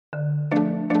I'm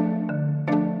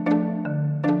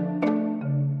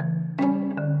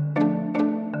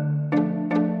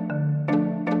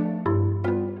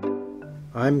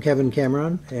Kevin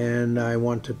Cameron, and I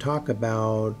want to talk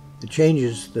about the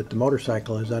changes that the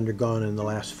motorcycle has undergone in the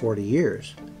last 40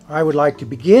 years. I would like to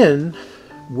begin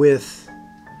with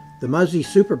the Muzzy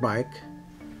Superbike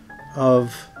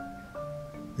of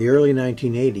the early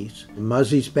 1980s.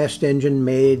 Muzzy's best engine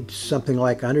made something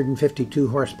like 152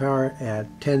 horsepower at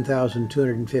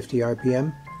 10,250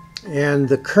 RPM. And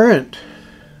the current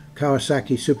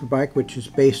Kawasaki Superbike, which is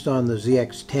based on the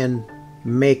ZX-10,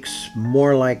 makes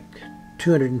more like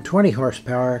 220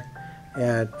 horsepower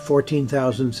at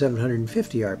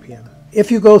 14,750 RPM.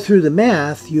 If you go through the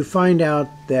math, you find out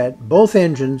that both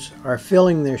engines are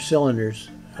filling their cylinders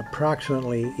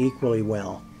approximately equally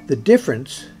well. The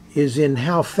difference is in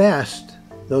how fast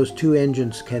those two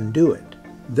engines can do it.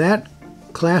 That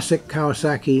classic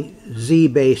Kawasaki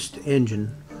Z-based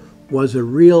engine was a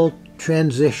real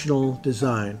transitional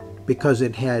design because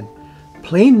it had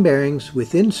plain bearings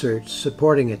with inserts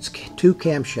supporting its two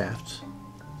camshafts.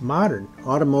 Modern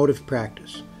automotive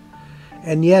practice.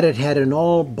 And yet it had an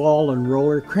all ball and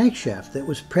roller crankshaft that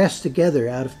was pressed together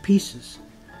out of pieces.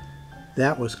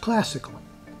 That was classical.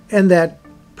 And that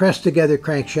pressed together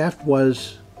crankshaft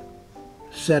was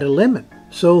set a limit.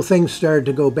 So things started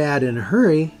to go bad in a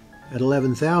hurry at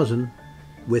 11,000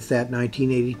 with that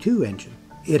 1982 engine.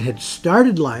 It had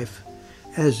started life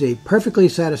as a perfectly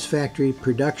satisfactory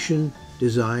production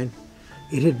design.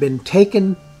 It had been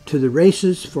taken to the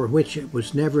races for which it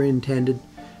was never intended,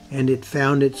 and it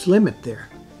found its limit there.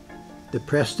 The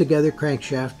pressed together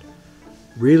crankshaft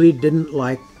really didn't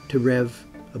like to rev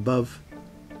above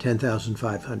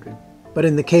 10,500. But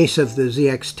in the case of the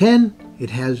ZX-10, it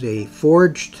has a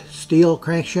forged steel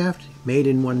crankshaft made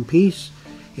in one piece.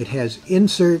 It has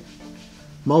insert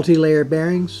multi-layer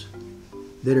bearings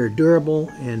that are durable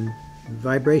and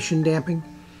vibration damping.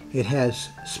 It has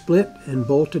split and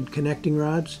bolted connecting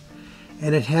rods.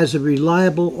 And it has a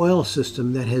reliable oil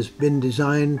system that has been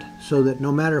designed so that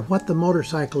no matter what the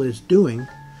motorcycle is doing,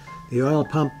 the oil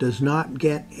pump does not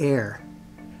get air.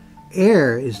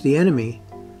 Air is the enemy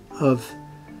of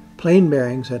plain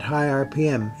bearings at high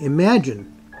RPM.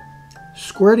 Imagine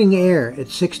squirting air at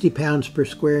 60 pounds per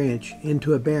square inch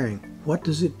into a bearing. What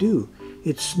does it do?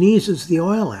 It sneezes the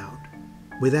oil out.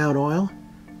 Without oil,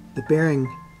 the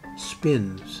bearing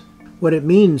spins. What it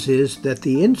means is that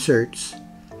the inserts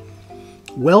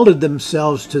welded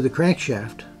themselves to the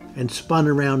crankshaft and spun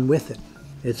around with it.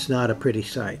 It's not a pretty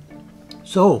sight.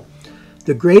 So,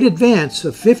 the great advance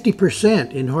of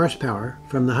 50% in horsepower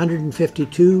from the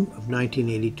 152 of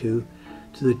 1982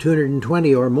 to the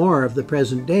 220 or more of the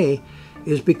present day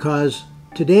is because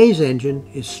today's engine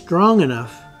is strong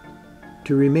enough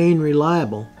to remain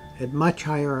reliable at much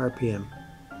higher RPM.